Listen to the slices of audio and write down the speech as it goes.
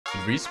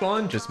Did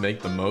Respawn just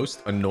make the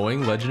most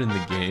annoying legend in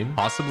the game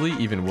possibly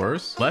even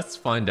worse? Let's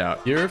find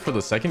out. Here for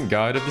the second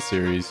guide of the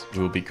series, we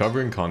will be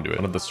covering Conduit,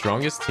 one of the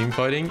strongest team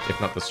fighting,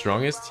 if not the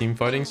strongest team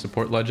fighting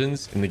support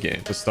legends in the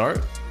game. To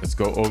start, let's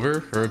go over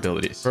her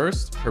abilities.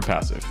 First, her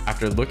passive.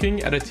 After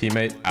looking at a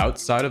teammate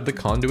outside of the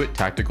Conduit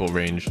tactical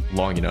range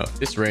long enough,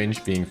 this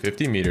range being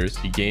 50 meters,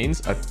 she gains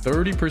a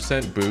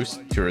 30%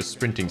 boost to her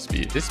sprinting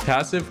speed. This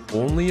passive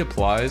only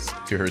applies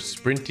to her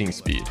sprinting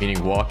speed,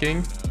 meaning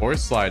walking or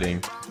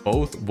sliding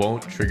both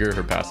won't trigger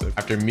her passive.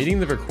 After meeting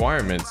the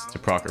requirements to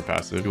proc her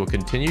passive, you will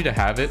continue to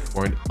have it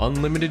for an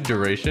unlimited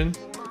duration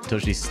until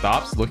she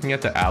stops looking at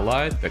the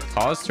ally that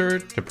caused her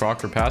to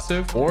proc her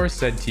passive or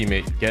said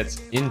teammate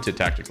gets into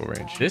tactical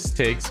range. This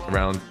takes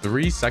around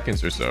 3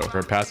 seconds or so for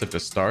her passive to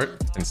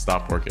start and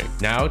stop working.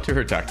 Now to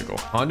her tactical.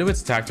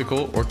 Conduit's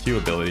tactical or Q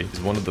ability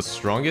is one of the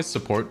strongest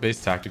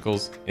support-based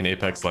tacticals in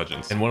Apex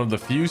Legends and one of the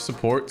few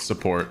support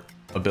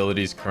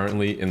abilities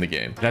currently in the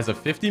game. It has a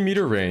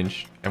 50-meter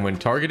range, and when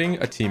targeting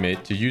a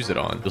teammate to use it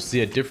on, you'll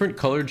see a different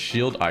colored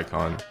shield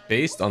icon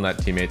based on that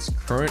teammate's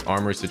current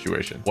armor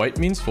situation. White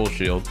means full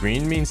shield,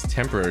 green means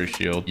temporary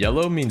shield,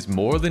 yellow means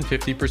more than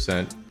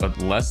 50% but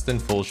less than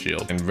full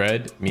shield, and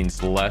red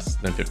means less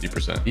than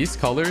 50%. These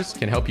colors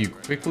can help you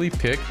quickly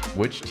pick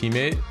which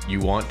teammate you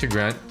want to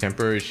grant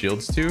temporary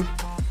shields to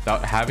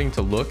without having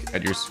to look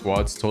at your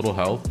squad's total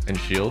health and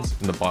shields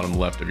in the bottom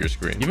left of your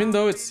screen. Even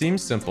though it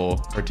seems simple,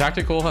 her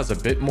tactical has a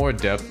bit more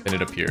depth than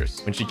it appears.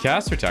 When she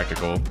casts her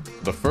tactical,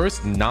 the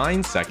first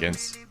 9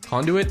 seconds,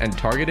 Conduit and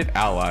targeted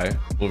ally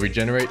will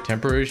regenerate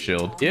temporary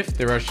shield if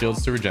there are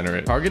shields to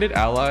regenerate. Targeted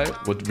ally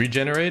would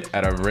regenerate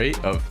at a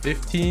rate of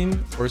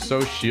 15 or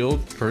so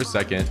shield per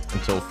second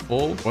until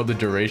full or the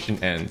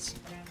duration ends,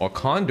 while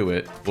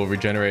Conduit will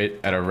regenerate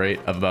at a rate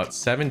of about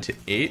 7 to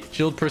 8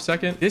 shield per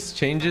second. This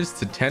changes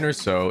to 10 or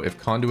so if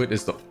Conduit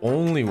is the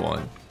only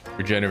one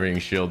regenerating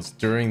shields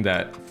during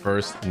that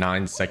first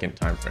 9-second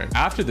time frame.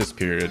 After this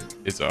period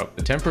is up,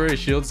 the temporary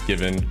shields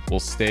given will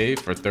stay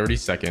for 30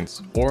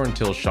 seconds or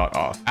until shot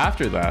off.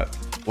 After that,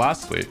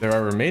 lastly, there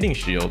are remaining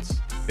shields.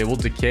 They will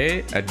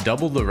decay at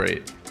double the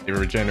rate they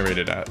were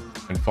regenerated at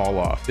and fall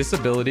off. This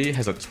ability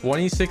has a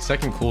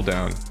 26-second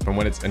cooldown from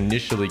when it's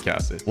initially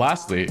casted.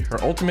 Lastly,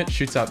 her ultimate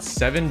shoots out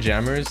 7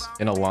 jammers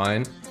in a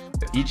line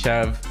that each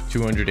have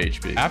 200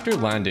 HP. After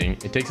landing,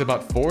 it takes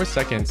about 4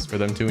 seconds for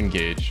them to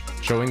engage,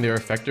 showing their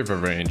effective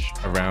range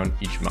around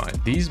each mine.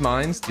 These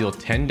mines deal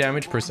 10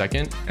 damage per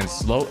second and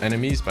slow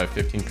enemies by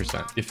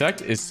 15%. The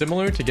effect is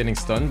similar to getting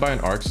stunned by an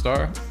arc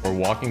star or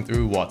walking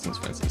through Watson's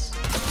fences.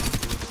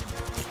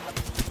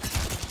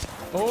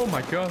 Oh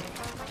my god.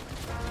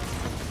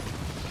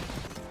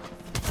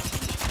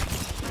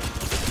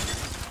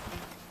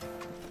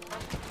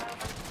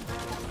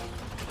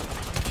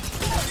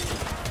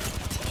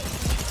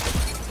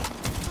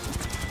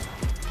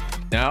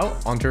 Now,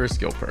 onto her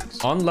skill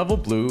perks. On level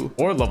blue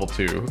or level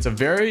 2, it's a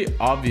very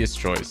obvious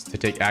choice to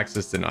take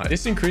Access Denied.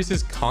 This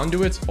increases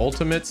Conduit's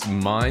ultimate's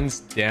mine's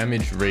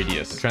damage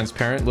radius. The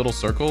transparent little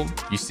circle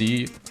you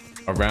see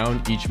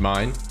around each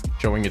mine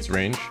showing its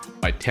range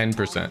by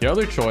 10%. The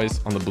other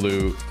choice on the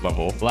blue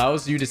level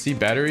allows you to see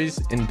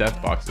batteries in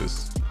death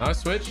boxes. Now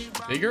switch,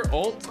 bigger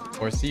ult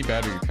or see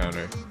battery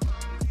counter.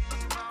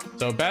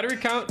 So battery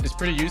count is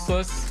pretty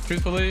useless,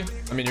 truthfully.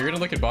 I mean, you're gonna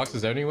look at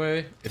boxes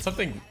anyway. It's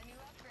something...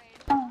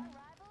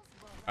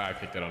 I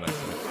picked it on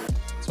accident.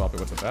 Swap it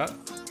with the bat.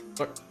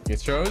 Look,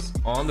 it shows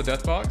on the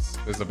death box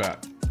there's a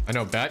bat. I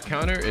know bat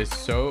counter is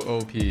so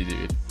OP, dude.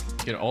 You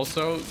can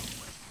also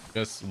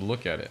just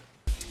look at it.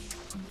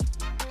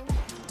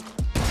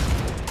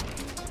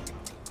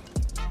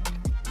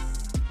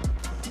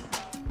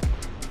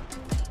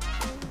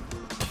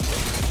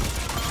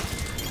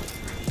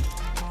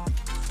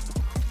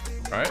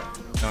 All right,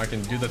 now I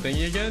can do the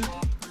thingy again.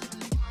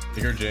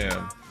 Bigger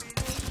jam.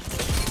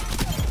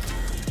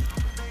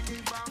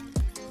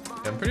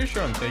 I'm pretty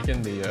sure I'm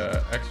taking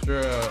the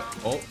extra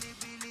ult.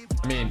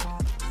 I mean,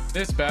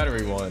 this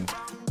battery one,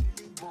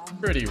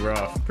 pretty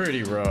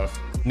rough.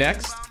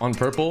 Next, on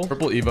purple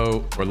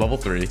Evo or level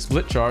 3,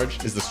 split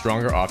charge is the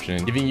stronger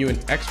option, giving you an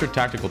extra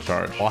tactical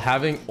charge while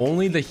having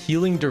only the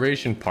healing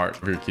duration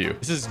part of your Q.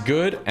 This is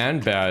good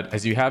and bad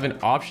as you have an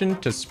option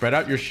to spread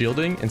out your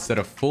shielding instead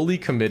of fully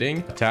committing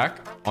attack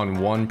on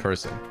one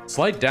person.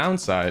 Slight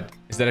downside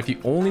is that if you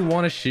only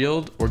want to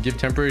shield or give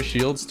temporary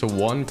shields to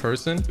one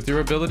person with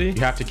your ability,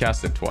 you have to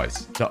cast it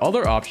twice. The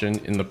other option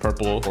in the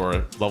purple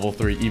or level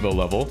 3 Evo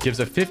level gives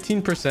a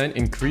 15%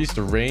 increased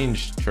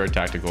range to our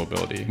tactical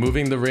ability,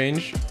 moving the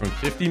range from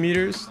 50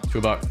 meters to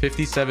about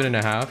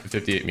 57.5 to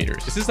 58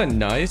 meters. This is a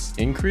nice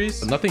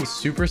increase, but nothing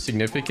super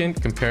significant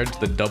compared to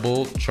the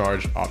double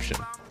charge option.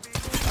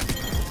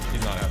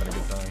 He's not having a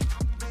good time.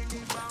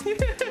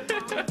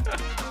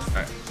 All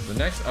right, the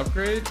next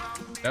upgrade,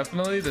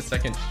 definitely the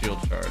second shield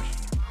charge.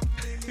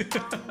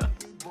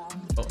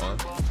 Hold on.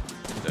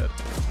 I'm dead.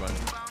 Come on.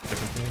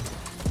 Different team.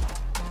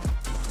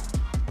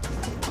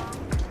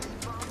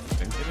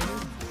 Didn't get any?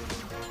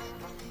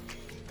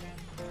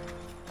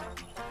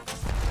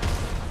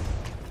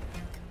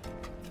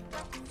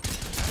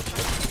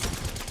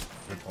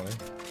 Good 20.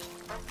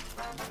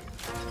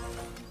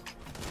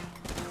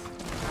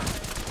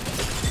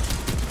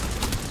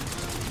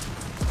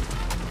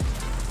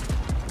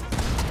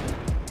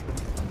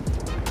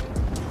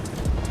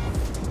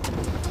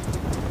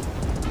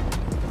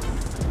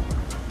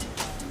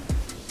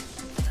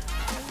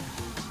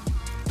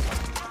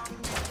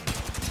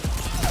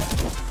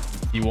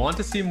 If you want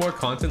to see more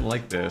content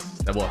like this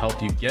that will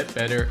help you get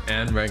better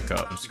and rank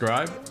up,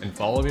 subscribe and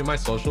follow me on my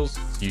socials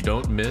so you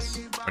don't miss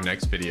our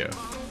next video.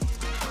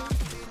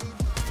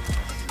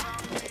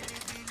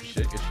 Good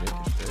shit, good shit,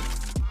 good shit.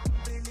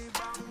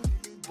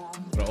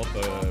 Gonna ult the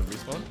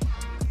respawn.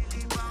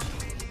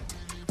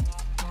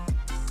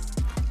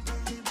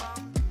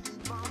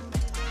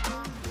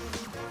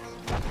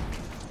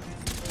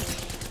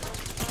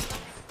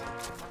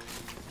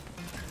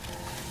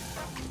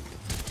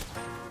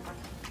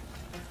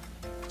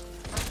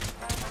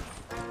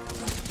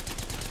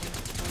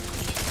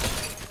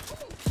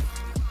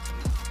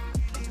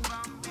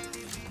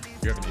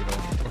 You have an evo.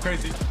 Oh,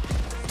 crazy.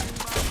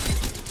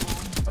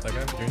 Got that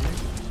guy between you.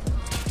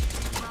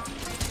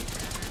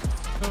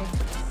 Oh.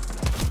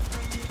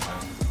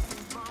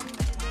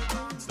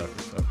 Stuck,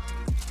 you're stuck.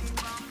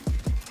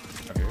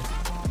 Up here.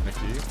 Next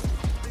to you.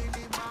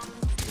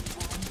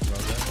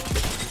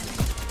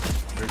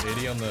 There's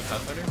 80 on the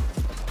Pathfinder.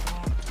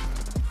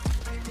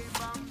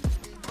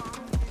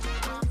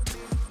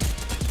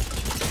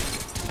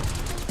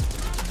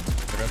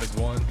 I got this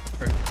one.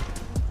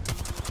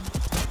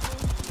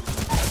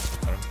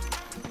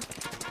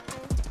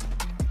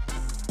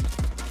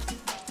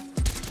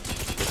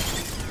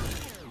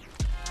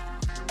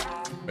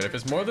 But if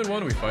it's more than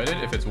one, we fight it.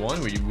 If it's one,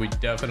 we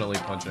definitely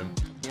punch him.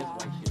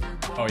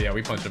 Oh yeah,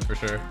 we punch him for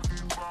sure.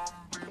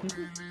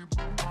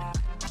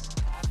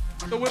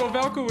 The Widow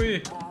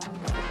Valkyrie!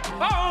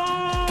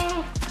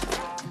 Oh!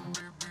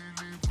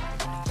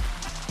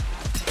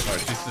 Oh,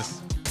 she's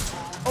just...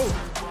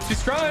 Oh!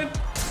 She's trying!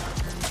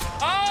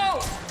 Oh!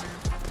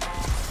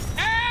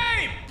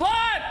 Hey!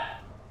 Blood!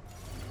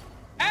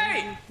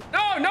 Hey!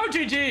 No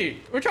GG!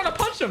 We're trying to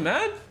punch him,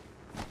 man!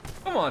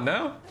 Come on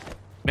now.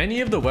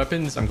 Many of the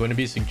weapons I'm going to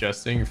be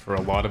suggesting for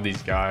a lot of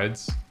these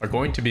guides are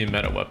going to be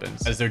meta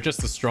weapons, as they're just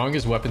the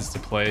strongest weapons to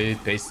play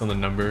based on the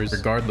numbers,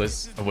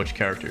 regardless of which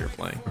character you're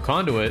playing. For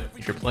Conduit,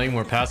 if you're playing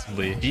more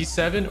passively,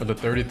 G7 or the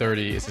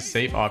 30-30 is a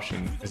safe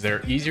option, as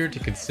they're easier to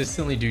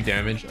consistently do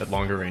damage at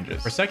longer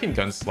ranges. For second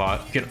gun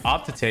slot, you can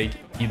opt to take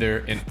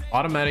either an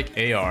automatic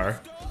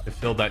AR to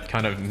fill that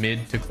kind of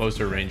mid to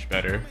closer range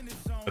better.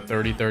 The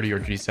 30-30 or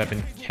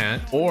G7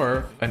 can't,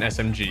 or an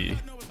SMG,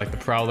 like the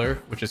Prowler,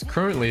 which is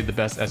currently the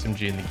best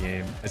SMG in the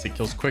game, as it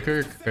kills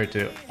quicker compared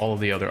to all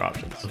of the other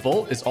options. The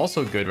Volt is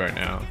also good right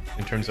now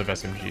in terms of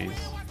SMGs.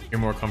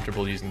 You're more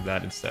comfortable using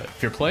that instead.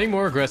 If you're playing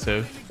more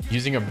aggressive,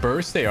 using a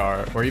burst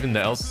AR or even the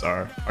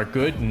LSAR are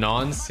good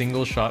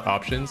non-single shot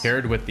options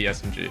paired with the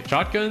SMG.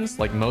 Shotguns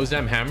like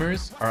Mozam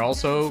hammers are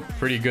also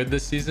pretty good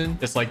this season,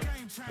 just like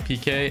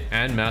PK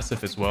and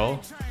Massive as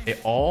well. They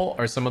all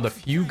are some of the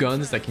few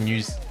guns that can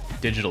use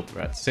digital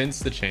threats since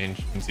the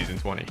change in season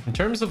 20. In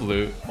terms of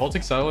loot, ult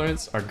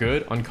accelerants are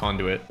good on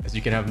Conduit, as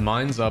you can have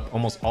mines up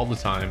almost all the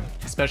time,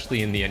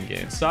 especially in the end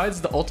game. Besides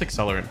the ult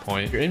accelerant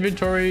point, your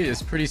inventory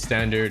is pretty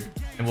standard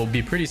and will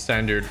be pretty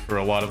standard for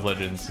a lot of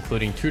legends,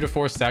 including 2 to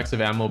 4 stacks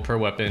of ammo per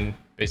weapon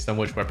based on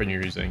which weapon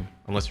you're using,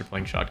 unless you're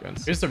playing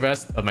shotguns. Here's the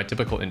rest of my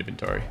typical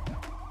inventory.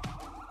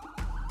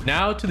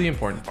 Now to the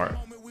important part.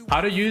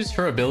 How to use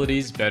her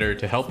abilities better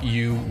to help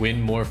you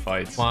win more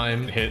fights,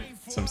 climb, and hit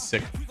some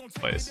sick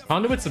plays.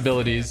 Conduit's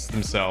abilities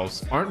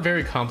themselves aren't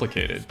very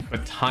complicated,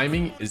 but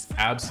timing is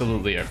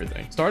absolutely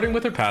everything. Starting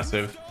with her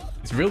passive,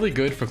 it's really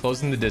good for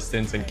closing the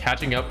distance and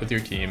catching up with your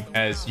team,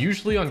 as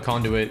usually on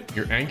Conduit,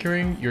 you're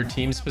anchoring your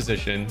team's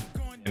position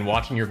and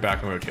watching your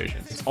back and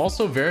rotations. It's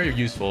also very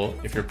useful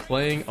if you're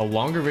playing a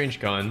longer range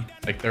gun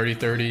like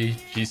 30-30,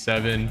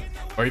 G7,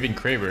 or even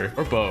Kraber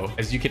or Bow,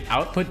 as you can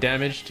output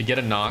damage to get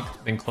a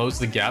knock, then close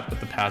the gap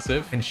with the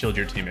passive and shield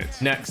your teammates.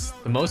 Next,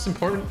 the most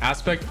important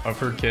aspect of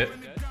her kit,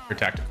 her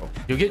tactical.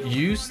 You'll get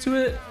used to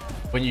it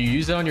when you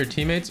use it on your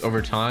teammates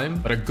over time,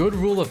 but a good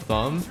rule of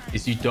thumb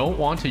is you don't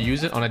want to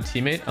use it on a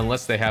teammate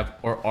unless they have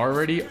or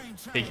already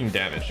taking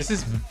damage. This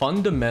is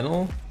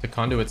fundamental to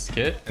Conduit's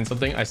kit and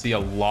something I see a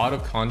lot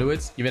of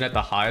Conduits, even at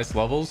the highest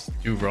levels,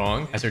 do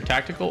wrong, as her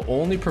tactical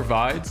only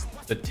provides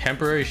the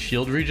temporary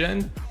shield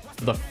regen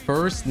for the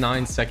first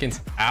 9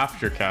 seconds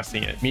after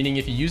casting it. Meaning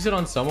if you use it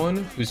on someone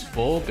who's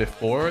full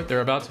before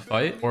they're about to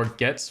fight, or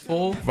gets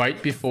full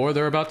right before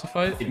they're about to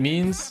fight, it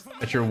means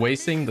that you're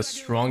wasting the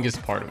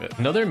strongest part of it.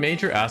 Another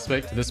major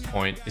aspect to this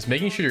point is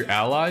making sure your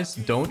allies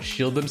don't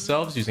shield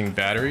themselves using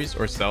batteries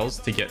or cells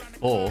to get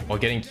full while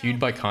getting queued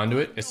by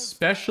Conduit,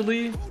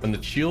 especially when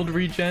the shield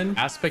regen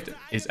aspect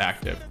is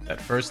active, that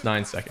first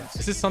 9 seconds.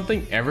 This is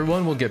something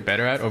everyone will get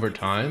better at over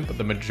time, but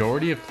the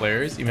majority of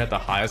players, even at the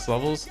highest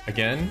levels,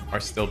 again,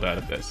 are still bad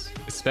at this,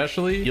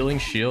 especially healing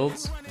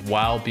shields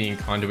while being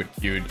Conduit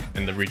queued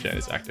and the regen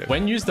is active.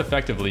 When used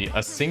effectively,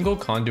 a single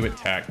Conduit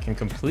tack can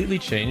completely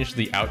change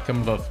the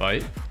outcome of a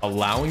fight,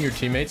 allowing your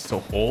teammates to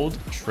hold,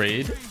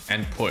 trade,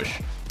 and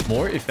push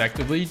more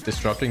effectively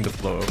disrupting the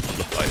flow of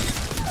the fight.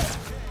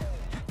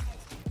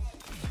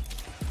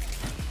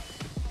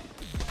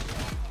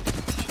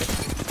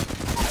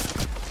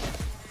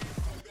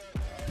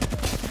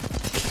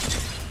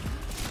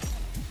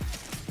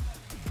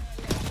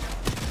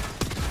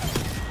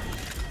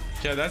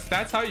 Yeah,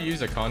 that's how you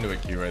use a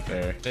conduit Q right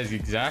there. That's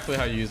exactly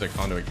how you use a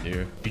conduit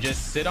Q. You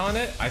just sit on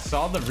it. I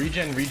saw the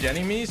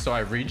regenning me, so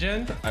I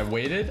regened. I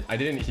waited. I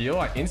didn't heal.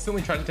 I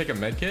instantly tried to take a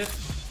med kit.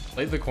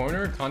 Played the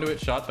corner. Conduit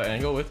shot the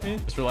angle with me.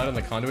 Just relied on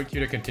the conduit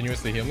Q to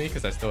continuously heal me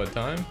because I still had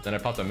time. Then I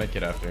popped a med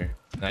kit after.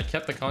 And I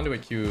kept the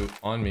conduit Q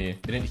on me.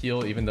 Didn't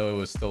heal even though it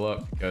was still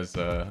up because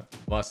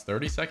last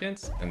 30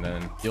 seconds. And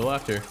then heal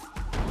after.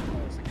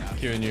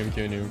 Qing you, I'm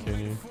Qing you, I'm Qing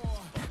you.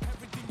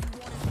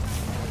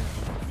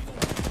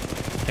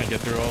 Can't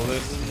get through all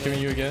this. I'm killing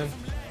you again.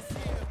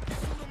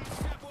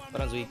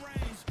 Baron's weak.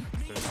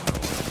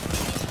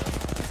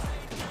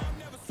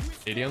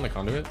 80 on the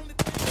conduit.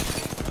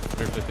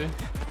 350.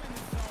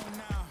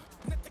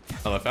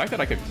 Now, the fact that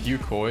I could Q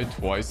Koi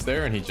twice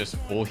there and he just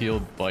full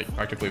healed, like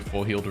practically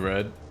full healed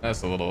red,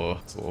 that's a little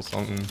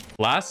something.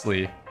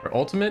 Lastly, her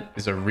ultimate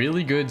is a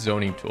really good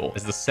zoning tool,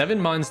 as the 7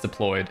 mines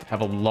deployed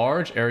have a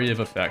large area of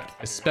effect,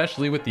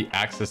 especially with the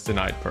access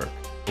denied perk.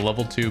 The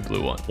level 2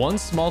 blue one. One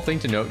small thing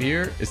to note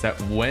here is that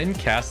when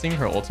casting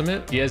her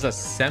ultimate, she has a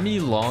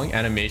semi-long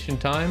animation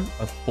time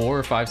of 4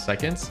 or 5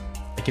 seconds.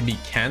 It can be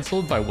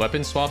cancelled by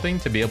weapon swapping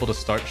to be able to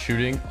start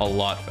shooting a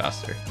lot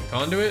faster. The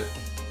conduit,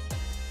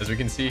 as we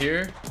can see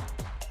here,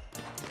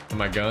 with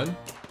my gun,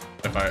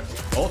 if I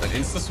ult and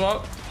insta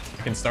swap,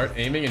 I can start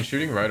aiming and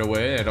shooting right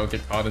away and I don't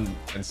get caught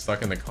and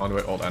stuck in the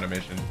conduit ult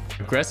animation.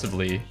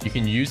 Aggressively, you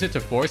can use it to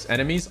force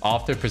enemies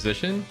off their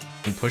position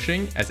and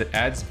pushing, as it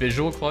adds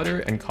visual clutter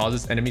and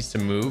causes enemies to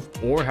move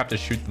or have to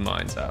shoot the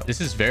mines out. This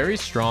is very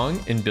strong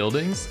in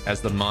buildings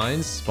as the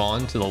mines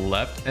spawn to the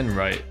left and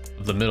right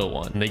of the middle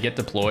one and they get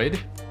deployed,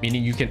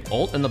 meaning you can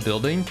ult in the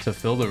building to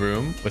fill the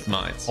room with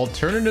mines.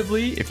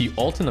 Alternatively, if you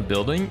ult in a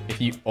building, if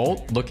you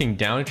ult looking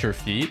down at your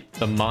feet,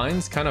 the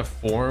mines kind of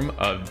form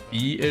a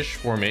V-ish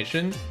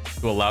formation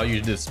to allow you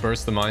to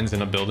disperse the mines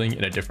in a building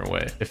in a different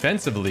way.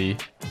 Defensively,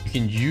 you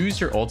can use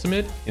your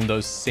ultimate in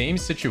those same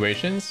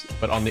situations,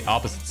 but on the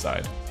opposite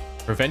side,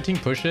 preventing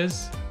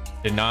pushes,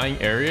 denying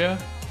area,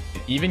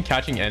 and even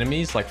catching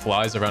enemies like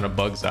flies around a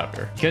bug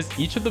zapper. Because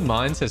each of the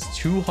mines has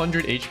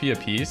 200 HP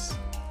apiece,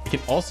 it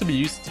can also be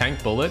used to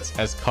tank bullets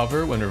as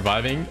cover when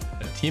reviving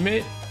a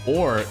teammate,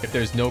 or if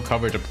there's no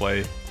cover to play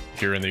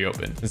if you're in the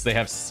open, since they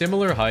have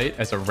similar height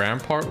as a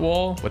rampart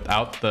wall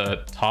without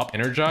the top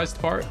energized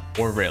part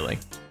or railing.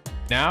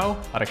 Now,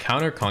 how to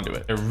counter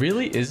Conduit. There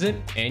really isn't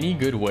any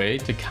good way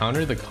to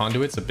counter the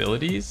Conduit's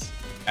abilities,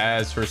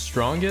 as her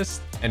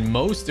strongest and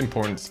most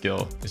important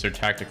skill is her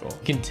tactical.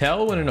 You can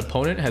tell when an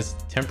opponent has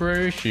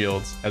temporary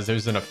shields, as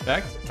there's an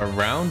effect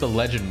around the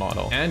legend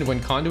model, and when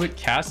Conduit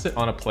casts it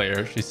on a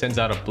player, she sends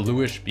out a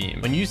bluish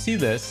beam. When you see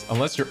this,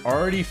 unless you're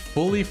already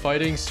fully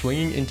fighting,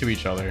 swinging into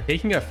each other,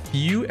 taking a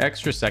few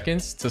extra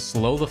seconds to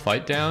slow the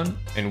fight down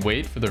and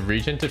wait for the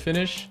regen to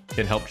finish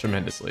can help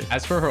tremendously.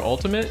 As for her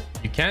ultimate,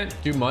 you can't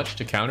do much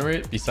to counter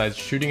it besides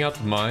shooting out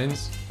the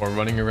mines or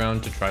running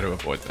around to try to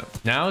avoid them.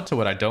 Now to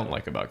what I don't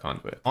like about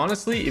Conduit.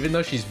 Honestly, even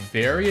though she's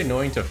very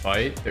annoying to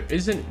fight, there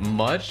isn't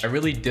much I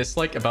really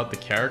dislike about the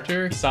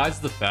character besides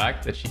the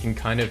fact that she can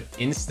kind of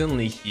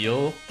instantly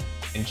heal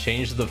and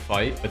change the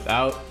fight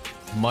without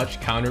much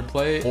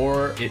counterplay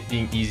or it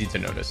being easy to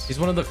notice. She's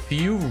one of the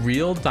few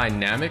real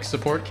dynamic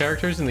support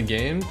characters in the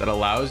game that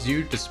allows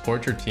you to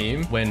support your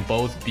team when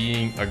both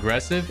being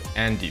aggressive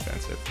and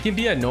defensive. It can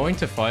be annoying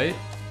to fight,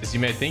 as you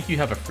may think you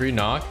have a free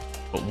knock,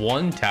 but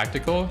one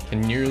tactical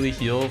can nearly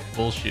heal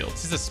full shield.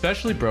 This is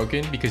especially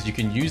broken because you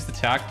can use the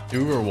tact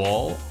through her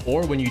wall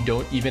or when you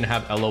don't even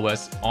have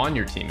LOS on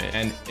your teammate,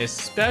 and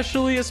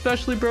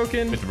especially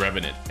broken with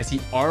Revenant, as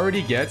he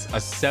already gets a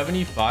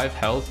 75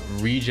 health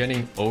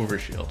regenning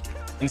overshield.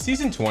 In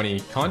Season 20,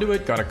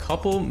 Conduit got a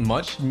couple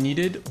much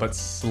needed but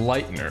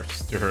slight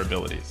nerfs to her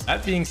abilities.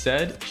 That being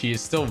said, she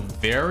is still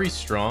very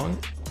strong,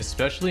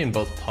 especially in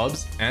both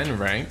pubs and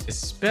ranked,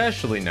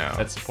 especially now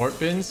that support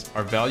bins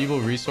are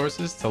valuable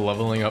resources to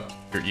leveling up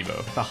your Evo.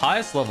 At the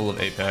highest level of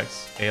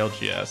Apex,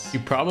 ALGS, you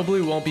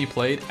probably won't be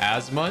played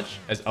as much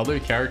as other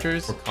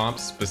characters or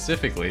comps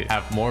specifically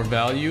have more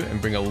value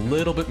and bring a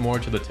little bit more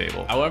to the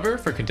table. However,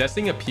 for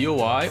contesting a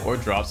POI or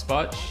drop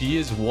spot, she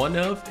is one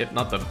of, if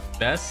not the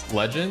best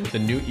legend with the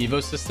new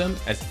Evo system,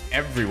 as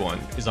everyone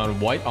is on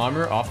white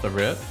armor off the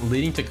rip,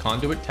 leading to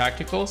Conduit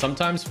tactical,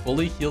 sometimes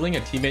fully healing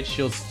a teammate's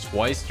shields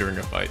twice during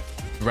a fight,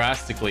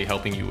 drastically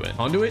helping you win.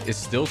 Conduit is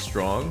still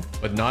strong,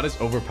 but not as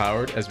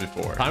overpowered as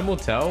before. Time will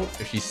tell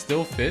if she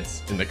still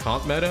fits in the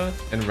comp meta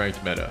and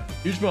ranked meta.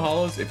 Huge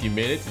mahalos if you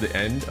made it to the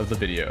end of the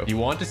video. If you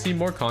want to see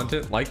more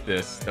content like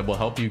this that will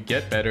help you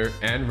get better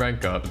and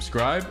rank up,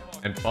 subscribe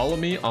and follow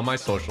me on my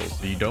socials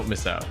so you don't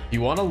miss out. If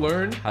you want to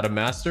learn how to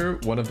master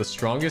one of the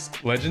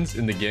strongest legends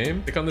in the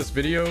game, click on this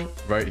video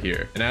right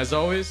here. And as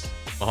always,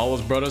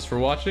 mahalos brothers for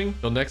watching.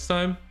 Till next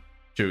time,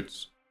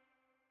 shoots.